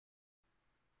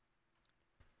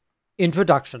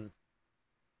Introduction.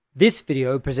 This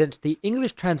video presents the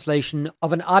English translation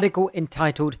of an article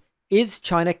entitled "Is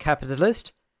China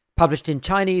Capitalist?" published in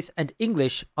Chinese and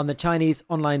English on the Chinese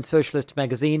online socialist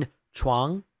magazine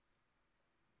Chuǎng.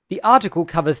 The article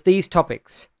covers these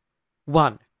topics: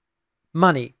 1.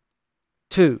 Money.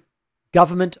 2.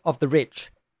 Government of the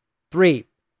rich. 3.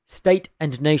 State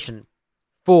and nation.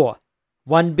 4.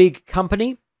 One big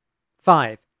company.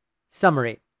 5.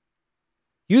 Summary.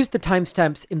 Use the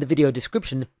timestamps in the video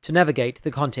description to navigate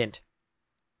the content.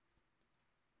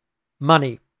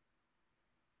 Money.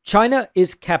 China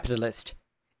is capitalist.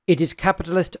 It is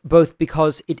capitalist both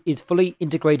because it is fully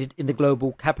integrated in the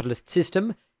global capitalist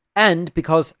system and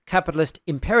because capitalist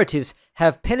imperatives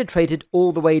have penetrated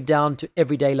all the way down to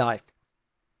everyday life.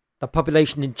 The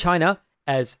population in China,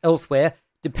 as elsewhere,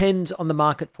 depends on the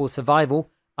market for survival,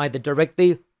 either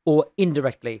directly or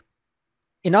indirectly.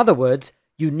 In other words,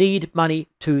 you need money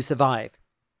to survive.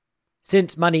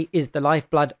 Since money is the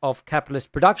lifeblood of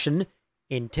capitalist production,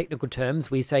 in technical terms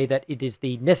we say that it is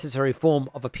the necessary form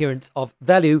of appearance of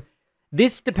value,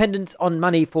 this dependence on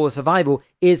money for survival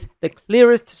is the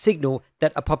clearest signal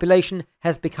that a population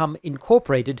has become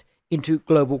incorporated into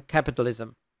global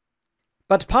capitalism.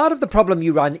 But part of the problem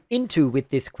you run into with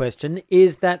this question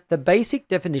is that the basic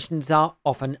definitions are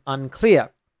often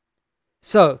unclear.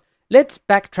 So, let's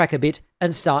backtrack a bit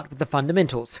and start with the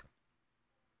fundamentals.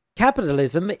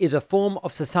 Capitalism is a form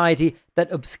of society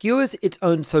that obscures its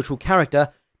own social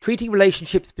character, treating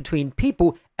relationships between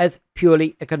people as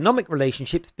purely economic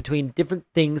relationships between different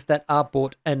things that are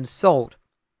bought and sold.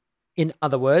 In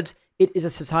other words, it is a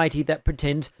society that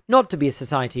pretends not to be a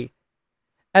society.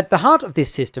 At the heart of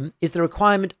this system is the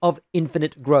requirement of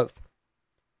infinite growth.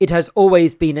 It has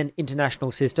always been an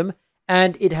international system,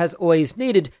 and it has always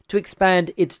needed to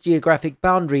expand its geographic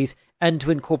boundaries and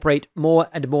to incorporate more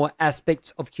and more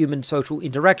aspects of human social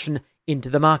interaction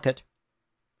into the market.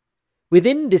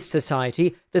 Within this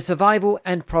society, the survival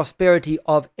and prosperity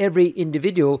of every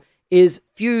individual is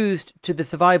fused to the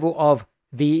survival of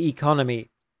the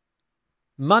economy.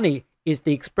 Money is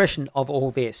the expression of all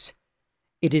this.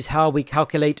 It is how we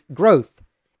calculate growth.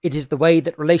 It is the way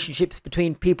that relationships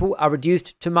between people are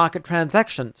reduced to market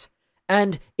transactions.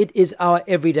 And it is our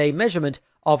everyday measurement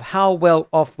of how well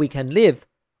off we can live,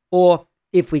 or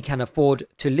if we can afford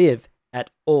to live at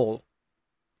all.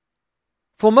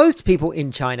 For most people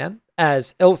in China,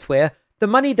 as elsewhere, the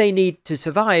money they need to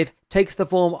survive takes the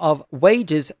form of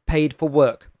wages paid for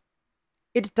work.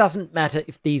 It doesn't matter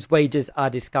if these wages are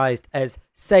disguised as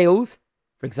sales,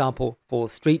 for example, for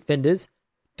street vendors,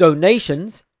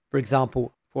 donations, for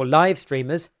example, for live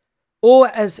streamers, or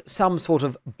as some sort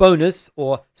of bonus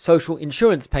or social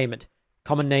insurance payment,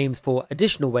 common names for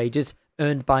additional wages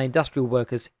earned by industrial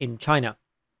workers in China.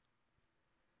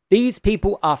 These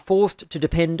people are forced to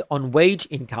depend on wage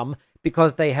income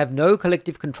because they have no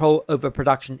collective control over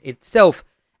production itself,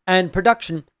 and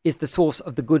production is the source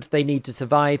of the goods they need to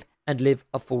survive and live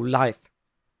a full life.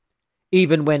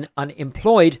 Even when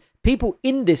unemployed, people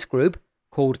in this group,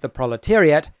 called the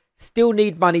proletariat, still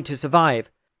need money to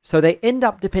survive, so they end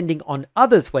up depending on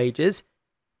others' wages,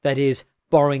 that is,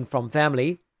 borrowing from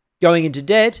family, going into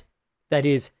debt, that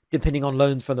is, depending on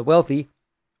loans from the wealthy,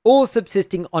 or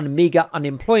subsisting on meagre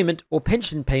unemployment or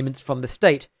pension payments from the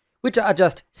state, which are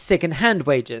just second-hand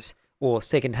wages, or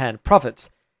second-hand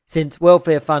profits, since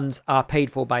welfare funds are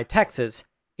paid for by taxes,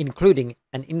 including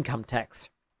an income tax.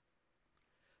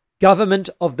 Government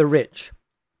of the rich.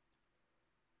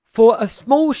 For a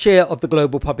small share of the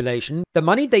global population, the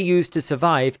money they use to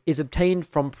survive is obtained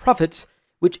from profits,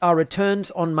 which are returns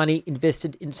on money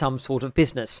invested in some sort of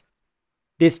business.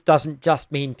 This doesn't just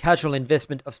mean casual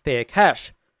investment of spare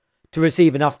cash. To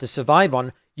receive enough to survive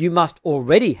on, you must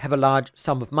already have a large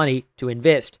sum of money to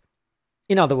invest.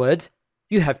 In other words,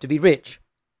 you have to be rich.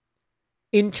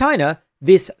 In China,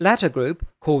 this latter group,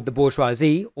 called the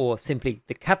bourgeoisie, or simply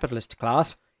the capitalist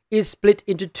class, is split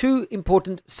into two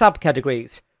important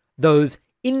subcategories: those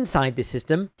inside the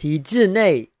system, 体制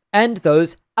内, and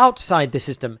those outside the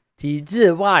system, 体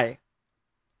制外.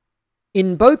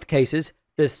 In both cases,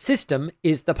 the system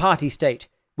is the party state,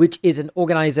 which is an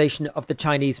organization of the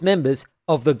Chinese members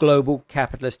of the global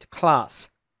capitalist class.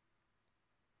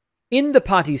 In the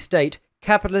party state,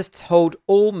 capitalists hold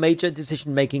all major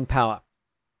decision-making power.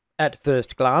 At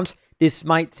first glance, this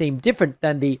might seem different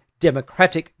than the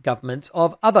democratic governments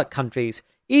of other countries,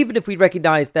 even if we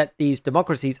recognize that these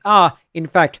democracies are, in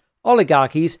fact,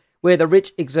 oligarchies where the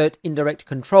rich exert indirect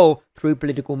control through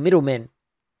political middlemen.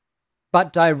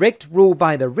 But direct rule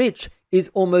by the rich is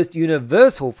almost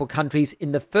universal for countries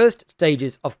in the first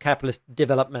stages of capitalist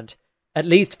development, at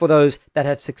least for those that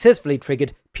have successfully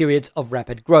triggered periods of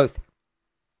rapid growth,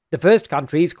 The first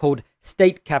countries, called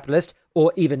state capitalist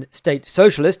or even state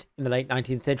socialist in the late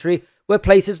 19th century, were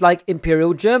places like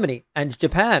Imperial Germany and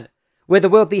Japan, where the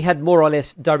wealthy had more or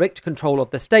less direct control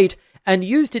of the state and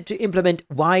used it to implement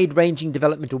wide-ranging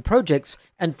developmental projects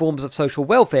and forms of social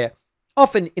welfare,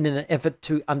 often in an effort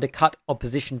to undercut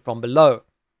opposition from below.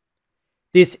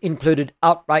 This included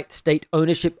outright state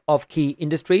ownership of key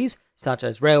industries, such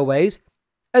as railways,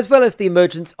 as well as the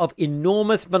emergence of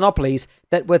enormous monopolies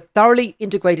that were thoroughly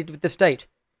integrated with the state,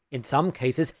 in some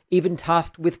cases even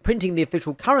tasked with printing the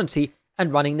official currency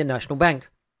and running the national bank.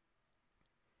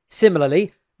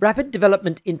 Similarly, rapid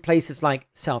development in places like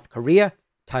South Korea,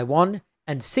 Taiwan,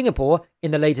 and Singapore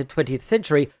in the later 20th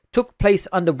century took place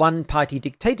under one-party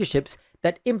dictatorships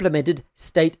that implemented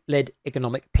state-led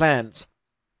economic plans.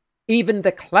 Even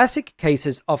the classic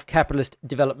cases of capitalist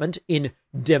development in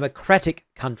democratic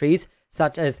countries,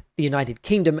 such as the United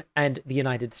Kingdom and the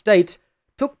United States,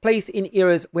 took place in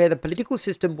eras where the political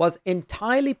system was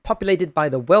entirely populated by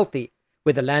the wealthy,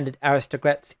 whether landed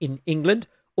aristocrats in England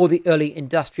or the early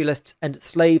industrialists and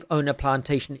slave-owner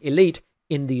plantation elite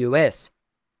in the US.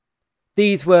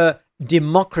 These were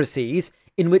democracies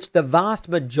in which the vast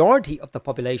majority of the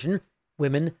population,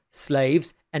 women,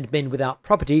 slaves, and men without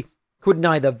property, could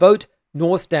neither vote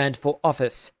nor stand for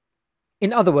office.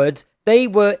 In other words, they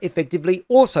were effectively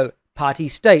also party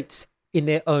states in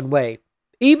their own way,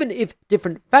 even if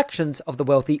different factions of the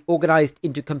wealthy organized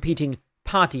into competing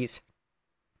parties.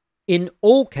 In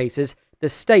all cases, the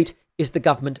state is the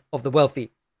government of the wealthy.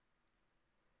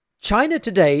 China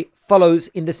today follows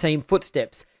in the same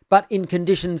footsteps, but in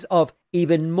conditions of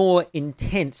even more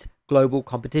intense global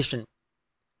competition.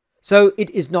 So it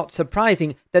is not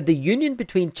surprising that the union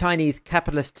between Chinese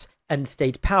capitalists and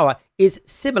state power is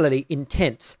similarly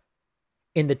intense.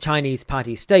 In the Chinese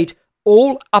party state,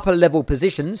 all upper-level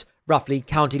positions, roughly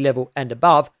county level and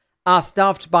above, are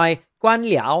staffed by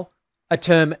guanliao, a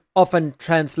term often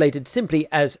translated simply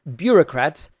as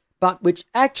bureaucrats, but which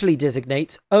actually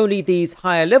designates only these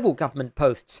higher-level government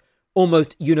posts,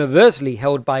 almost universally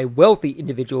held by wealthy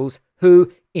individuals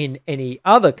who, in any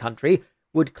other country,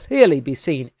 would clearly be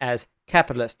seen as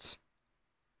capitalists.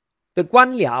 The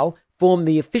guanliao form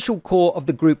the official core of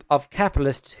the group of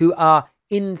capitalists who are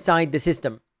inside the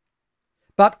system.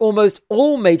 But almost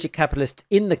all major capitalists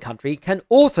in the country can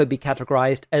also be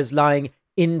categorized as lying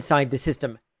inside the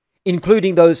system,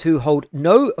 including those who hold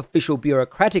no official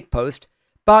bureaucratic post,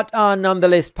 but are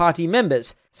nonetheless party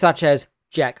members, such as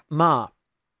Jack Ma.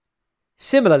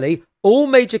 Similarly, all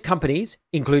major companies,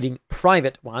 including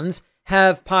private ones,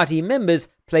 have party members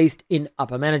placed in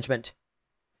upper management.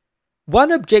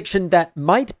 One objection that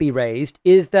might be raised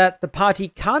is that the party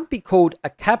can't be called a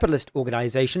capitalist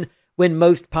organization when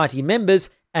most party members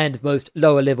and most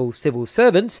lower-level civil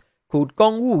servants, called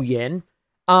gongwuyuan,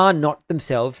 are not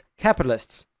themselves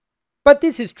capitalists. But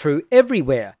this is true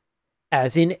everywhere.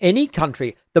 As in any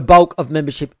country, the bulk of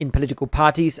membership in political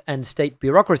parties and state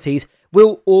bureaucracies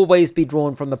will always be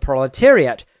drawn from the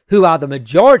proletariat, who are the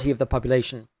majority of the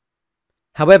population.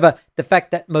 However, the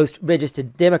fact that most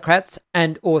registered Democrats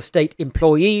and or state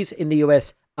employees in the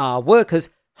US are workers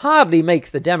hardly makes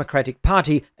the Democratic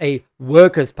Party a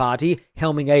workers' party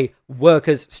helming a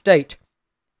workers' state.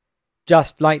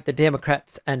 Just like the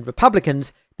Democrats and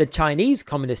Republicans, the Chinese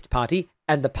Communist Party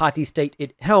and the party state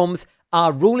it helms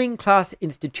are ruling class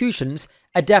institutions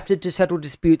adapted to settle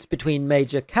disputes between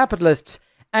major capitalists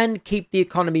and keep the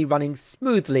economy running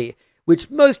smoothly, which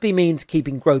mostly means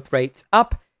keeping growth rates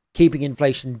up, keeping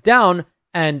inflation down,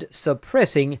 and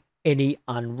suppressing any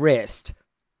unrest.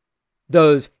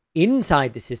 Those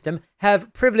inside the system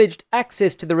have privileged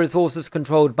access to the resources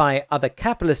controlled by other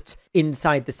capitalists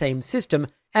inside the same system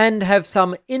and have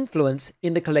some influence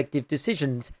in the collective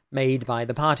decisions made by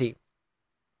the party.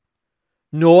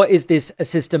 Nor is this a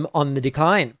system on the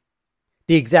decline.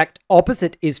 The exact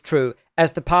opposite is true,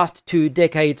 as the past 2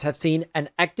 decades have seen an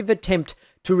active attempt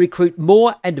to recruit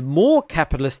more and more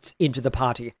capitalists into the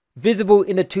party, visible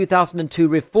in the 2002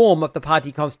 reform of the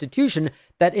party constitution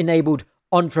that enabled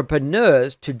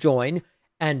entrepreneurs to join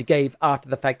and gave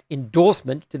after-the-fact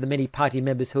endorsement to the many party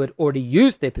members who had already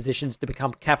used their positions to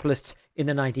become capitalists in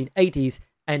the 1980s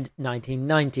and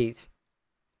 1990s.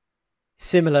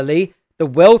 Similarly, the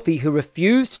wealthy who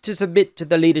refused to submit to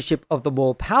the leadership of the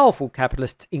more powerful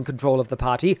capitalists in control of the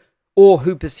party, or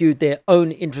who pursued their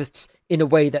own interests in a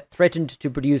way that threatened to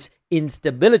produce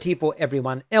instability for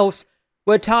everyone else,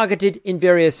 were targeted in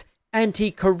various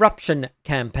anti-corruption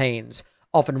campaigns,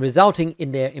 often resulting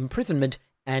in their imprisonment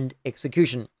and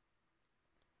execution.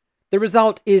 The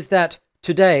result is that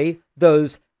today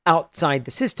those outside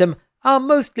the system are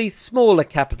mostly smaller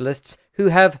capitalists who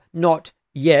have not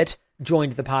yet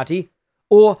joined the party,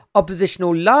 or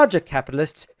oppositional larger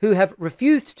capitalists who have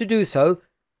refused to do so,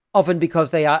 often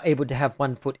because they are able to have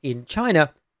one foot in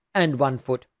China and one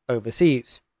foot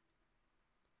overseas.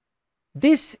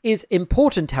 This is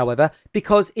important, however,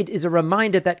 because it is a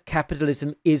reminder that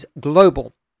capitalism is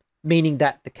global, meaning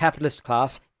that the capitalist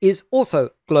class is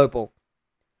also global.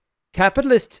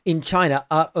 Capitalists in China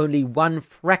are only one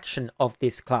fraction of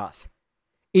this class.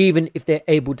 Even if they're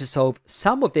able to solve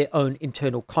some of their own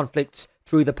internal conflicts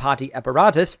through the party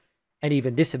apparatus, and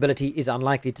even this ability is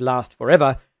unlikely to last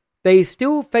forever, they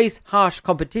still face harsh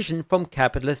competition from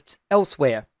capitalists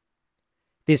elsewhere.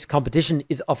 This competition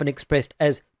is often expressed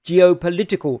as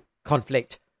geopolitical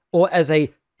conflict, or as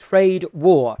a trade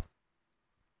war.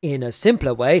 In a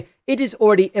simpler way, it is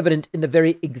already evident in the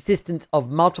very existence of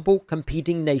multiple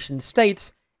competing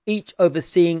nation-states, each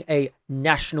overseeing a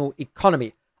national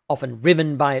economy, often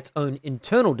riven by its own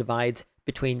internal divides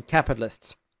between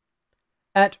capitalists.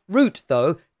 At root,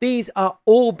 though, these are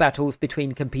all battles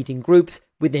between competing groups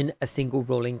within a single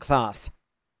ruling class.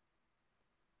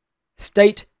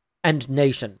 State and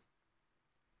nation.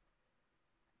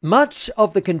 Much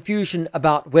of the confusion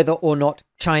about whether or not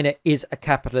China is a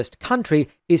capitalist country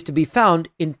is to be found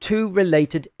in two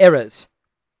related errors.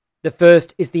 The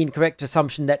first is the incorrect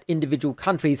assumption that individual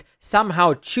countries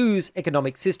somehow choose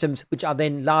economic systems which are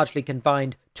then largely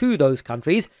confined to those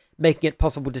countries, making it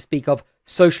possible to speak of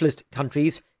socialist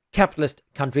countries, capitalist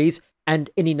countries,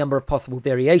 and any number of possible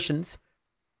variations.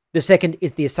 The second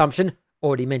is the assumption,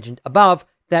 already mentioned above,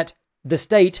 that the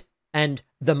state and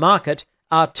the market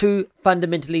are two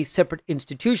fundamentally separate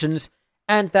institutions,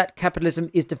 and that capitalism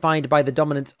is defined by the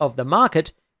dominance of the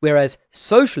market, whereas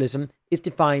socialism is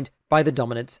defined by the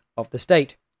dominance of the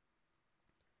state.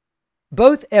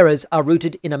 Both errors are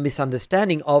rooted in a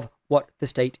misunderstanding of what the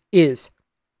state is.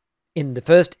 In the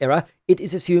first error, it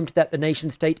is assumed that the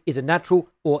nation-state is a natural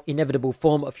or inevitable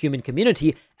form of human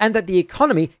community, and that the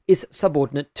economy is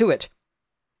subordinate to it.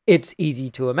 It's easy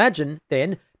to imagine,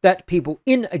 then, that people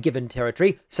in a given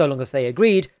territory, so long as they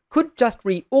agreed, could just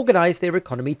reorganize their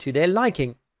economy to their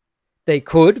liking. They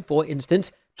could, for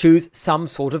instance, choose some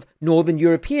sort of Northern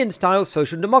European-style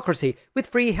social democracy with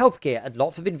free healthcare and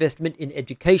lots of investment in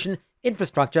education,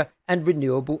 infrastructure, and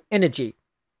renewable energy.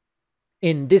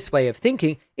 In this way of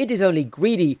thinking, it is only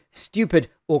greedy, stupid,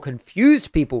 or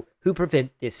confused people who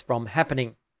prevent this from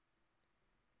happening.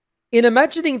 In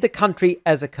imagining the country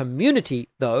as a community,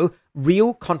 though,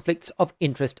 real conflicts of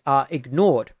interest are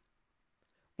ignored.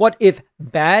 What if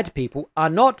bad people are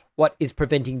not what is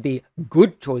preventing the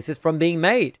good choices from being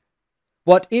made?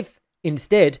 What if,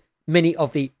 instead, many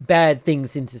of the bad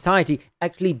things in society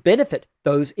actually benefit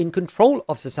those in control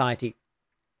of society?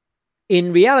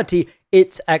 In reality,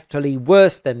 it's actually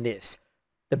worse than this.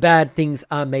 The bad things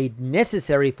are made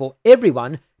necessary for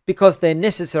everyone because they're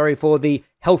necessary for the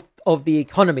health of the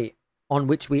economy, on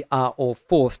which we are all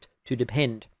forced to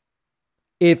depend.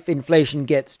 If inflation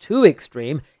gets too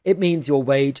extreme, it means your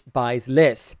wage buys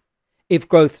less. If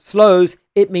growth slows,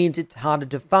 it means it's harder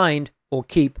to find or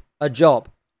keep a job.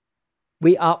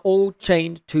 We are all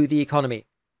chained to the economy.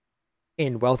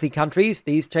 In wealthy countries,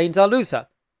 these chains are looser.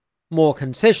 More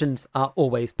concessions are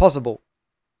always possible.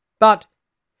 But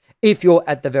if you're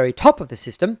at the very top of the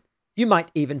system, you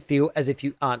might even feel as if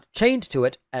you aren't chained to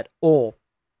it at all.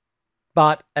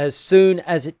 But as soon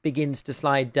as it begins to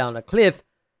slide down a cliff,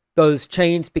 those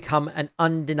chains become an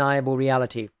undeniable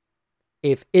reality.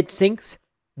 If it sinks,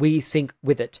 we sink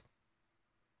with it.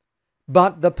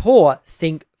 But the poor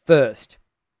sink first.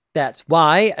 That's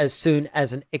why, as soon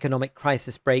as an economic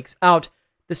crisis breaks out,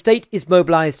 the state is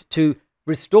mobilized to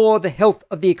restore the health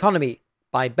of the economy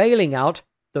by bailing out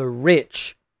the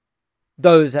rich.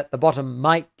 Those at the bottom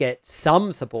might get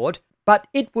some support, but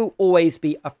it will always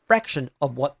be a fraction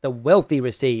of what the wealthy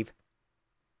receive.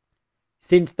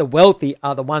 Since the wealthy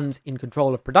are the ones in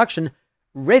control of production,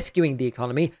 rescuing the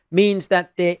economy means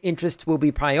that their interests will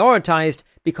be prioritized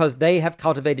because they have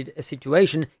cultivated a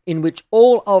situation in which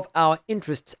all of our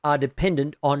interests are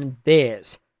dependent on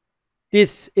theirs.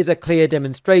 This is a clear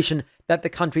demonstration that the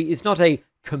country is not a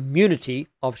community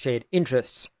of shared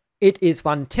interests. It is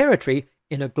one territory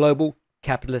in a global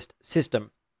capitalist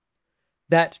system.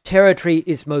 That territory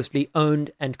is mostly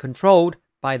owned and controlled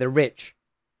by the rich.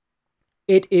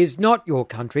 It is not your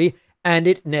country, and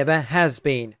it never has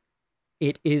been.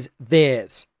 It is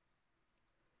theirs.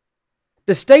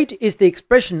 The state is the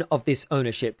expression of this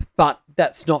ownership, but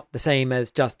that's not the same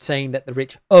as just saying that the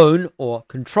rich own or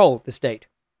control the state.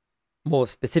 More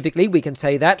specifically, we can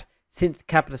say that, since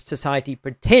capitalist society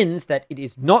pretends that it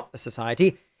is not a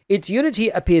society, its unity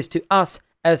appears to us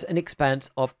as an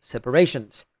expanse of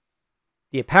separations.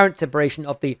 The apparent separation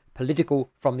of the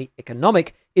political from the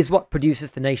economic is what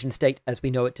produces the nation-state as we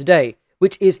know it today,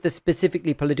 which is the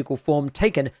specifically political form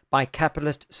taken by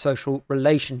capitalist social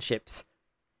relationships.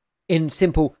 In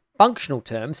simple functional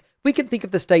terms, we can think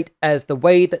of the state as the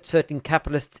way that certain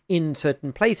capitalists in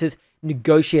certain places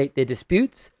negotiate their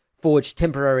disputes, forge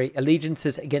temporary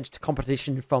allegiances against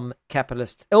competition from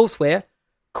capitalists elsewhere,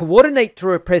 coordinate to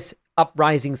repress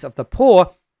uprisings of the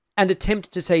poor, and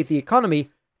attempt to save the economy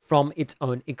from its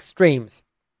own extremes.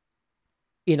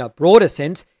 In a broader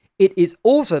sense, it is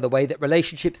also the way that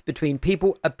relationships between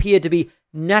people appear to be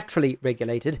naturally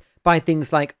regulated by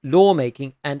things like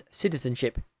lawmaking and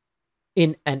citizenship.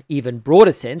 In an even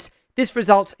broader sense, this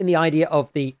results in the idea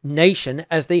of the nation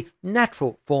as the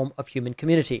natural form of human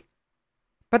community.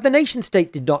 But the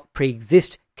nation-state did not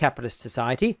pre-exist capitalist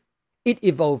society. It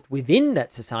evolved within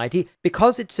that society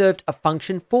because it served a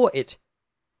function for it.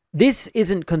 This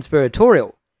isn't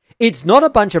conspiratorial. It's not a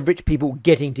bunch of rich people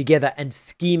getting together and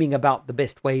scheming about the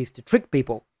best ways to trick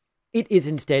people. It is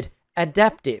instead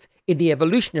adaptive in the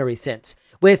evolutionary sense,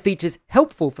 where features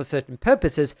helpful for certain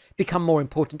purposes become more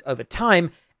important over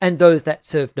time, and those that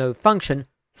serve no function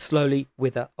slowly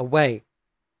wither away.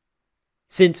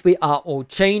 Since we are all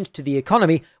chained to the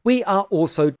economy, we are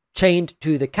also chained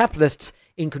to the capitalists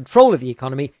in control of the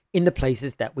economy in the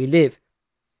places that we live.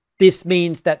 This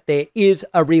means that there is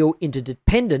a real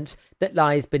interdependence that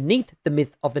lies beneath the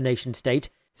myth of the nation-state,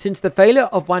 since the failure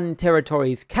of one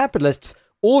territory's capitalists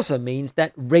also means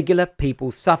that regular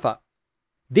people suffer.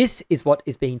 This is what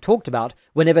is being talked about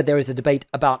whenever there is a debate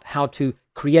about how to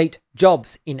create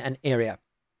jobs in an area.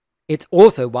 It's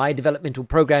also why developmental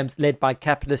programs led by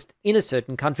capitalists in a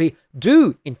certain country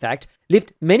do, in fact,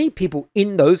 lift many people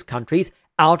in those countries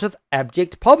out of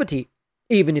abject poverty,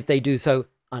 even if they do so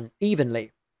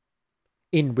unevenly.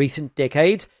 In recent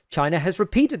decades, China has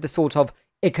repeated the sort of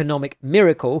economic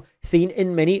miracle seen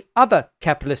in many other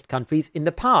capitalist countries in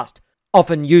the past,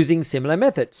 often using similar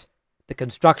methods: the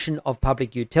construction of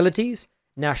public utilities,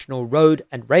 national road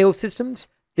and rail systems,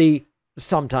 the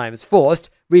sometimes forced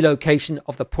relocation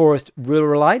of the poorest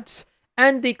ruralites,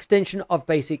 and the extension of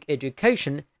basic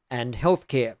education and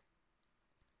healthcare.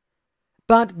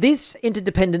 But this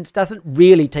interdependence doesn't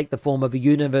really take the form of a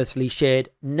universally shared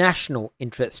national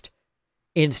interest.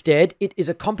 Instead, it is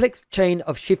a complex chain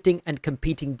of shifting and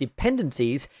competing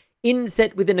dependencies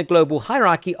inset within a global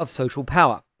hierarchy of social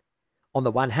power. On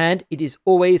the one hand, it is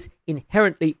always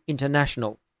inherently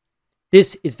international.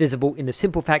 This is visible in the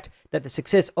simple fact that the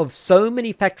success of so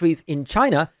many factories in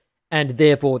China, and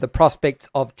therefore the prospects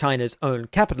of China's own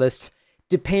capitalists,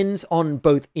 depends on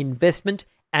both investment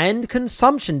and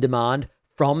consumption demand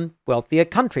from wealthier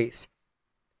countries.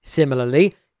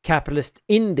 Similarly, capitalists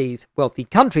in these wealthy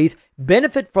countries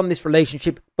benefit from this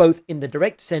relationship both in the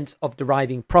direct sense of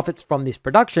deriving profits from this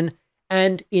production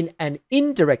and in an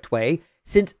indirect way,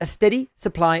 since a steady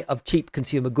supply of cheap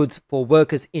consumer goods for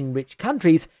workers in rich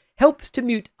countries helps to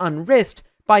mute unrest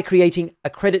by creating a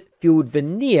credit-fueled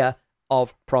veneer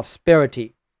of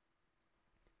prosperity.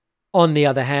 On the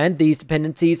other hand, these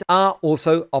dependencies are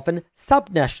also often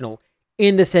subnational,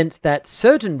 in the sense that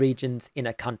certain regions in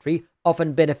a country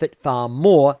often benefit far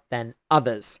more than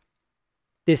others.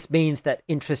 This means that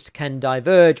interests can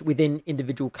diverge within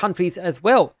individual countries as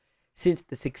well, since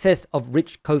the success of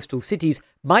rich coastal cities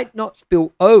might not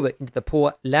spill over into the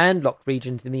poor landlocked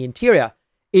regions in the interior,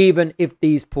 even if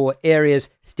these poor areas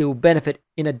still benefit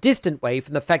in a distant way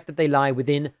from the fact that they lie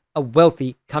within a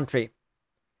wealthy country.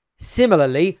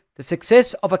 Similarly, the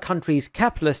success of a country's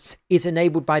capitalists is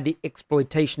enabled by the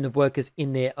exploitation of workers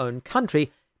in their own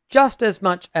country just as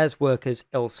much as workers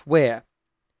elsewhere.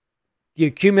 The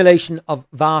accumulation of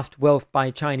vast wealth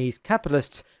by Chinese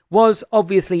capitalists was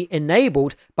obviously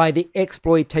enabled by the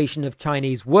exploitation of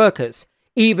Chinese workers,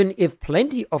 even if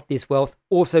plenty of this wealth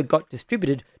also got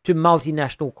distributed to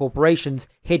multinational corporations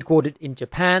headquartered in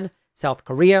Japan, South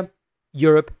Korea,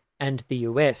 Europe, and the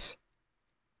US.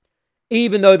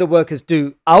 Even though the workers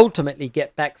do ultimately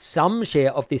get back some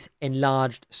share of this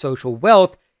enlarged social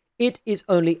wealth, it is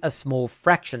only a small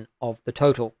fraction of the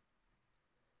total.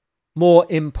 More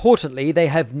importantly, they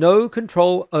have no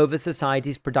control over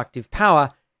society's productive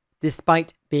power,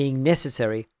 despite being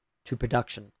necessary to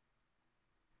production.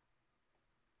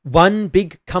 One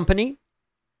big company?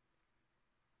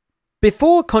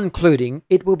 Before concluding,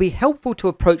 it will be helpful to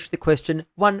approach the question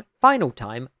one final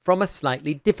time from a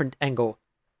slightly different angle.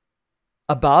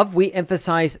 Above, we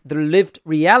emphasize the lived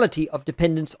reality of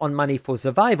dependence on money for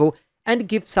survival and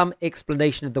give some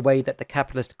explanation of the way that the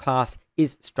capitalist class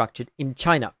is structured in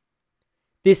China.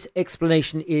 This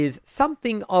explanation is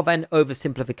something of an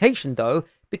oversimplification, though,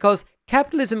 because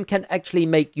capitalism can actually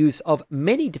make use of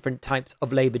many different types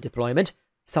of labor deployment,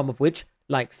 some of which,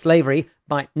 like slavery,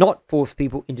 might not force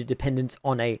people into dependence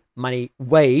on a money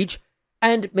wage,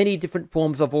 and many different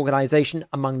forms of organization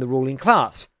among the ruling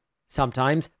class.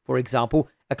 Sometimes, for example,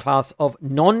 a class of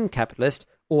non-capitalist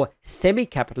or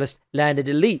semi-capitalist landed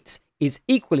elites is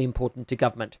equally important to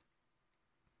government.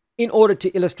 In order to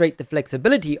illustrate the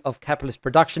flexibility of capitalist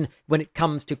production when it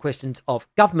comes to questions of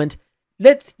government,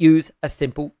 let's use a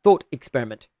simple thought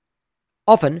experiment.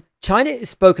 Often, China is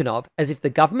spoken of as if the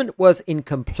government was in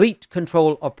complete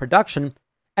control of production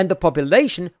and the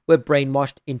population were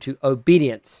brainwashed into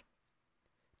obedience.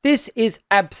 This is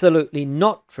absolutely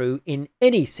not true in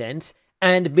any sense,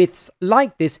 and myths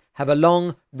like this have a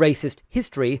long racist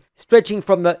history stretching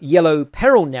from the Yellow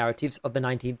Peril narratives of the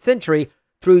 19th century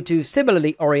through to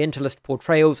similarly Orientalist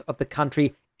portrayals of the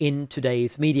country in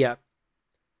today's media.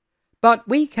 But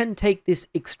we can take this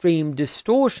extreme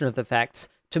distortion of the facts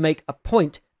to make a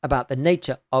point about the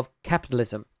nature of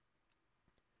capitalism.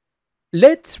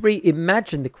 Let's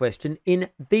reimagine the question in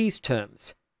these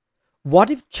terms.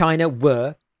 What if China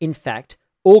were, in fact,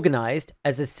 organized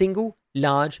as a single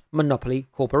large monopoly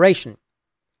corporation?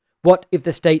 What if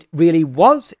the state really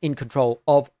was in control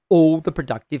of all the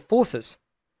productive forces?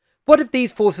 What if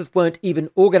these forces weren't even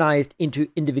organized into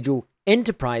individual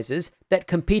enterprises that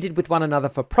competed with one another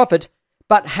for profit,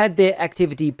 but had their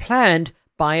activity planned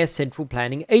by a central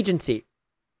planning agency?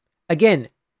 Again,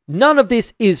 none of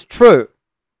this is true.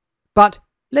 But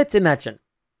let's imagine.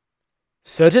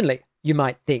 Certainly, you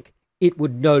might think, it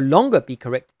would no longer be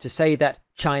correct to say that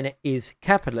China is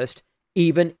capitalist,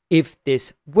 even if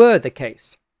this were the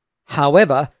case.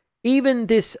 However, even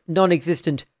this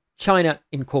non-existent China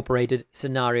Incorporated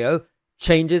scenario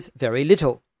changes very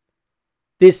little.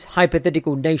 This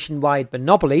hypothetical nationwide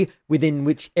monopoly, within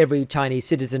which every Chinese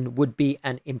citizen would be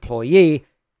an employee,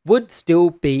 would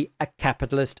still be a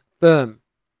capitalist firm.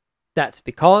 That's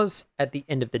because, at the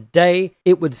end of the day,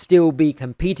 it would still be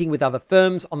competing with other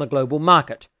firms on the global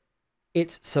market.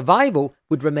 Its survival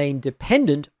would remain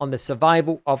dependent on the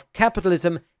survival of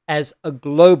capitalism as a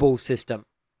global system.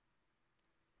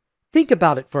 Think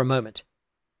about it for a moment.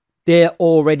 There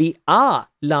already are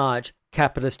large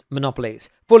capitalist monopolies,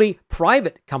 fully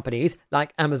private companies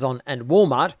like Amazon and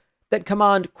Walmart that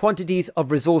command quantities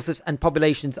of resources and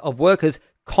populations of workers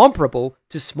comparable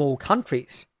to small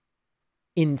countries.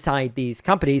 Inside these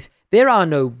companies, there are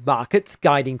no markets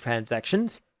guiding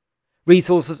transactions.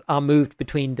 Resources are moved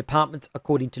between departments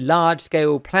according to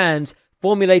large-scale plans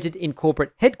formulated in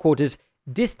corporate headquarters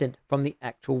distant from the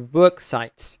actual work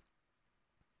sites.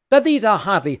 But these are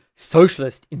hardly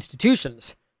socialist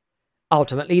institutions.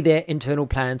 Ultimately, their internal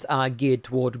plans are geared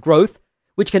toward growth,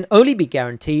 which can only be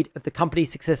guaranteed if the company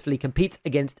successfully competes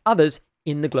against others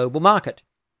in the global market.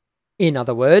 In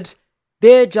other words,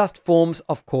 they're just forms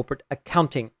of corporate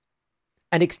accounting.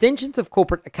 And extensions of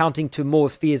corporate accounting to more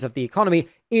spheres of the economy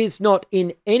is not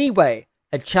in any way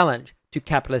a challenge to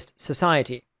capitalist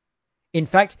society. In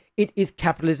fact, it is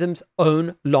capitalism's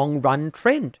own long-run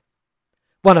trend.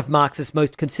 One of Marx's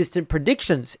most consistent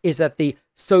predictions is that the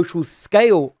social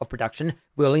scale of production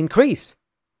will increase.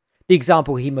 The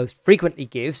example he most frequently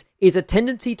gives is a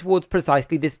tendency towards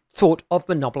precisely this sort of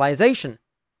monopolization.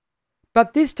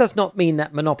 But this does not mean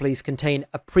that monopolies contain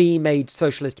a pre-made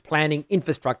socialist planning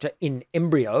infrastructure in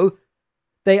embryo.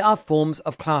 They are forms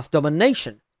of class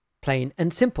domination, plain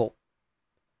and simple.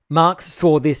 Marx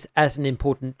saw this as an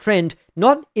important trend,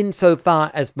 not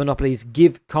insofar as monopolies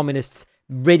give communists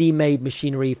ready-made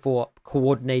machinery for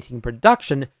coordinating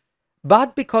production,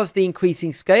 but because the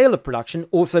increasing scale of production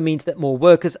also means that more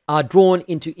workers are drawn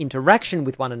into interaction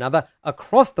with one another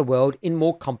across the world in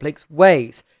more complex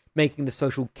ways, making the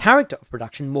social character of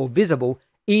production more visible,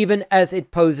 even as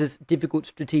it poses difficult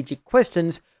strategic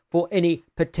questions for any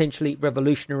potentially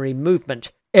revolutionary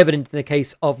movement, evident in the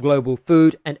case of global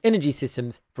food and energy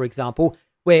systems, for example,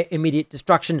 where immediate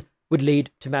destruction would lead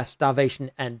to mass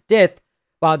starvation and death,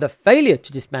 while the failure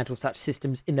to dismantle such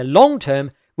systems in the long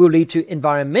term will lead to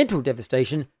environmental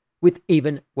devastation with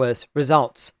even worse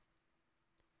results.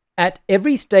 At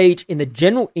every stage in the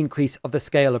general increase of the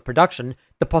scale of production,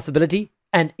 the possibility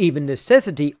and even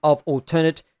necessity of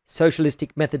alternate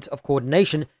socialistic methods of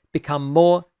coordination become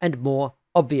more and more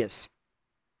obvious.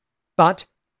 But,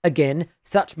 again,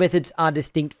 such methods are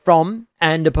distinct from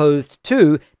and opposed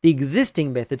to the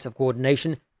existing methods of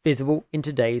coordination visible in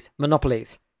today's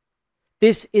monopolies.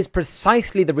 This is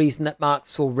precisely the reason that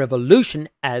Marx saw revolution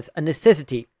as a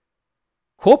necessity.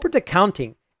 Corporate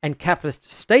accounting and capitalist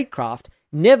statecraft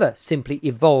never simply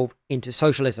evolve into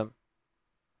socialism.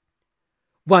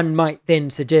 One might then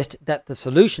suggest that the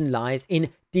solution lies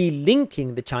in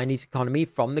delinking the Chinese economy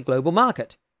from the global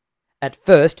market. At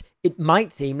first, it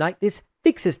might seem like this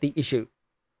fixes the issue.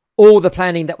 All the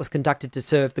planning that was conducted to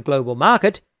serve the global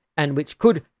market, and which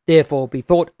could therefore be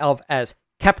thought of as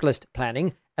capitalist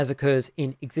planning, as occurs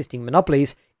in existing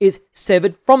monopolies, is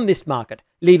severed from this market,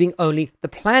 leaving only the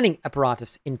planning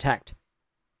apparatus intact.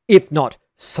 If not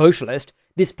socialist,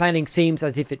 this planning seems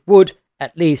as if it would,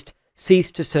 at least, cease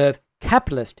to serve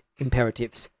capitalist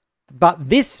imperatives. But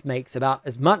this makes about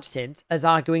as much sense as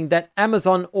arguing that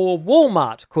Amazon or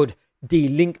Walmart could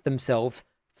delink themselves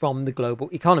from the global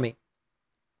economy.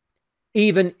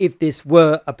 Even if this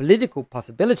were a political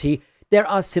possibility, there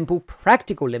are simple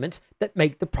practical limits that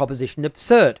make the proposition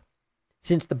absurd.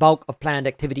 Since the bulk of planned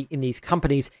activity in these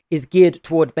companies is geared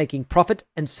toward making profit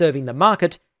and serving the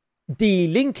market,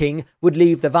 delinking would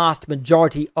leave the vast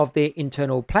majority of their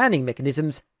internal planning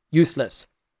mechanisms useless.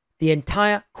 The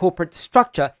entire corporate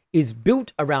structure is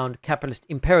built around capitalist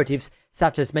imperatives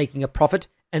such as making a profit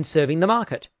and serving the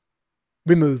market.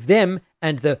 Remove them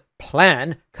and the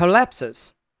plan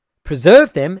collapses.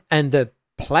 Preserve them and the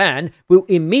plan will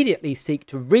immediately seek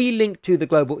to relink to the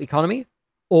global economy,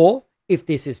 or, if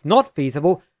this is not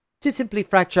feasible, to simply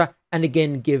fracture and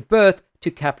again give birth to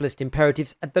capitalist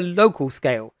imperatives at the local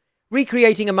scale,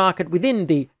 recreating a market within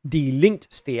the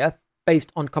delinked sphere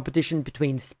based on competition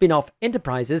between spin-off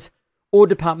enterprises or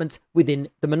departments within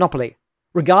the monopoly,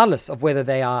 regardless of whether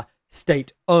they are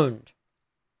state-owned.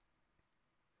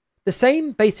 The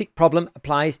same basic problem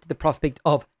applies to the prospect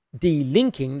of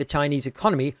delinking the Chinese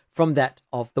economy from that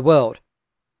of the world.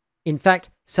 In fact,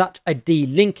 such a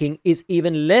delinking is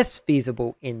even less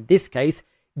feasible in this case,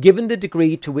 given the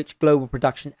degree to which global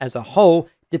production as a whole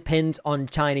depends on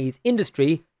Chinese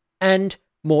industry and,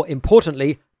 more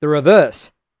importantly, the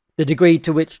reverse, the degree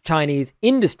to which Chinese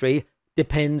industry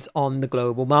depends on the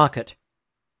global market.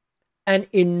 An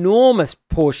enormous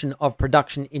portion of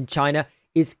production in China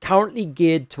is currently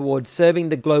geared towards serving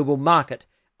the global market,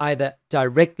 either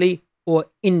directly or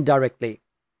indirectly.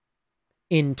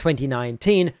 In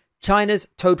 2019, China's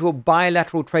total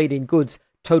bilateral trade in goods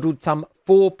totaled some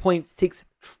 $4.6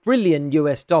 trillion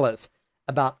US,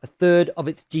 about a third of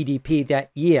its GDP that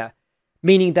year,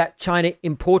 meaning that China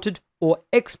imported or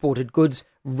exported goods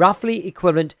roughly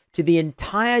equivalent to the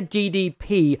entire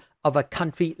GDP of a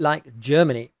country like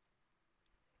Germany.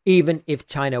 Even if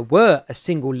China were a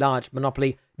single large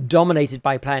monopoly dominated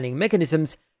by planning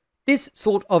mechanisms, this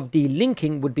sort of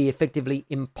delinking would be effectively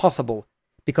impossible,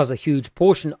 because a huge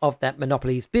portion of that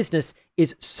monopoly's business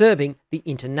is serving the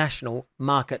international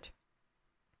market.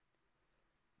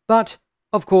 But,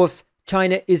 of course,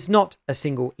 China is not a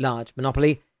single large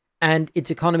monopoly, and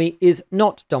its economy is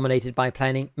not dominated by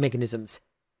planning mechanisms.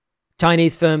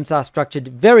 Chinese firms are structured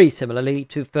very similarly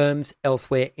to firms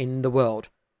elsewhere in the world.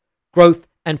 Growth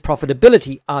and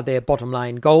profitability are their bottom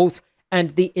line goals,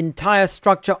 and the entire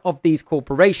structure of these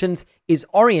corporations is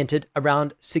oriented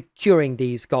around securing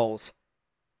these goals.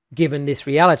 Given this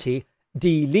reality,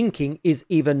 delinking is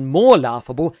even more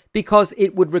laughable because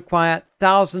it would require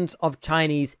thousands of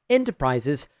Chinese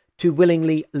enterprises to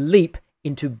willingly leap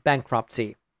into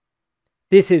bankruptcy.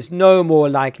 This is no more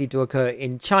likely to occur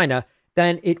in China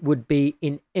than it would be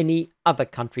in any other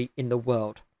country in the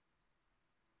world.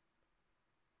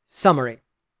 Summary.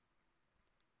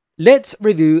 Let's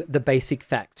review the basic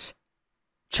facts.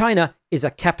 China is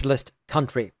a capitalist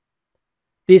country.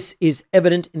 This is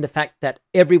evident in the fact that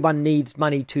everyone needs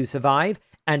money to survive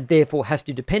and therefore has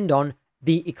to depend on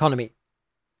the economy.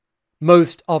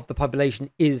 Most of the population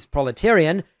is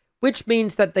proletarian, which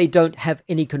means that they don't have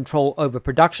any control over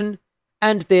production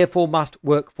and therefore must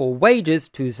work for wages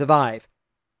to survive.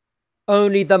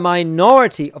 Only the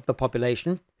minority of the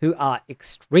population, who are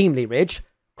extremely rich,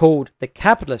 called the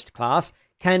capitalist class,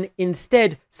 can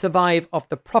instead survive off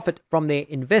the profit from their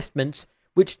investments,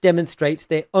 which demonstrates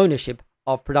their ownership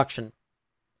of production.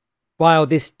 While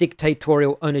this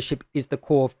dictatorial ownership is the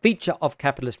core feature of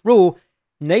capitalist rule,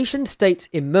 nation-states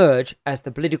emerge as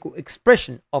the political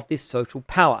expression of this social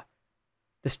power.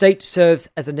 The state serves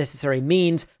as a necessary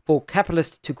means for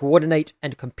capitalists to coordinate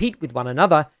and compete with one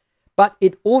another, but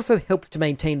it also helps to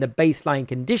maintain the baseline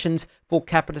conditions for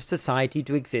capitalist society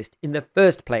to exist in the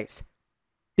first place.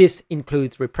 This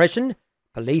includes repression,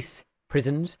 police,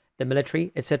 prisons, the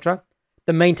military, etc.,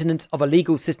 the maintenance of a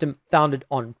legal system founded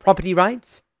on property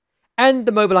rights, and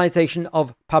the mobilization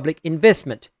of public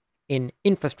investment in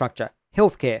infrastructure,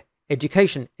 healthcare,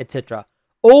 education, etc.,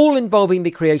 all involving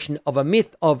the creation of a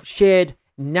myth of shared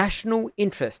national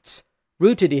interests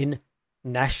rooted in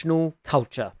national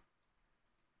culture.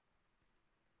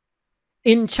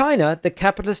 In China, the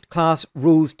capitalist class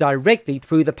rules directly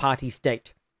through the party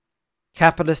state.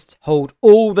 Capitalists hold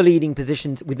all the leading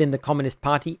positions within the Communist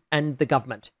Party and the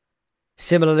government.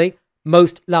 Similarly,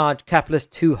 most large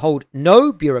capitalists who hold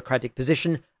no bureaucratic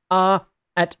position are,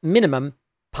 at minimum,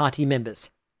 party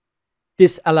members.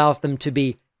 This allows them to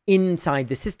be inside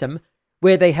the system,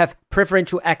 where they have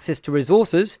preferential access to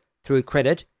resources through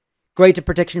credit, greater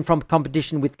protection from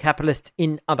competition with capitalists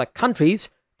in other countries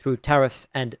through tariffs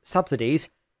and subsidies,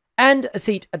 and a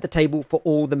seat at the table for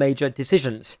all the major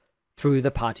decisions through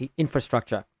the party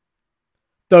infrastructure.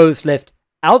 Those left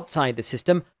outside the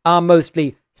system are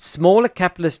mostly smaller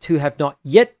capitalists who have not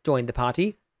yet joined the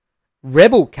party,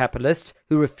 rebel capitalists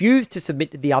who refuse to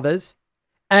submit to the others,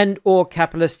 and or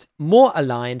capitalists more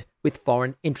aligned with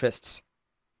foreign interests.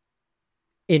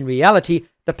 In reality,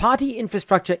 the party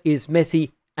infrastructure is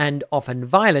messy and often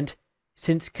violent,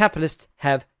 since capitalists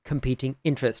have competing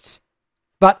interests.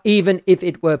 But even if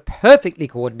it were perfectly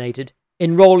coordinated,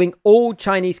 enrolling all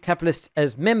Chinese capitalists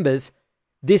as members,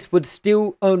 this would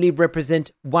still only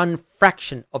represent one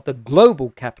fraction of the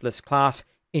global capitalist class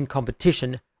in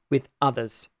competition with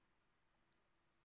others.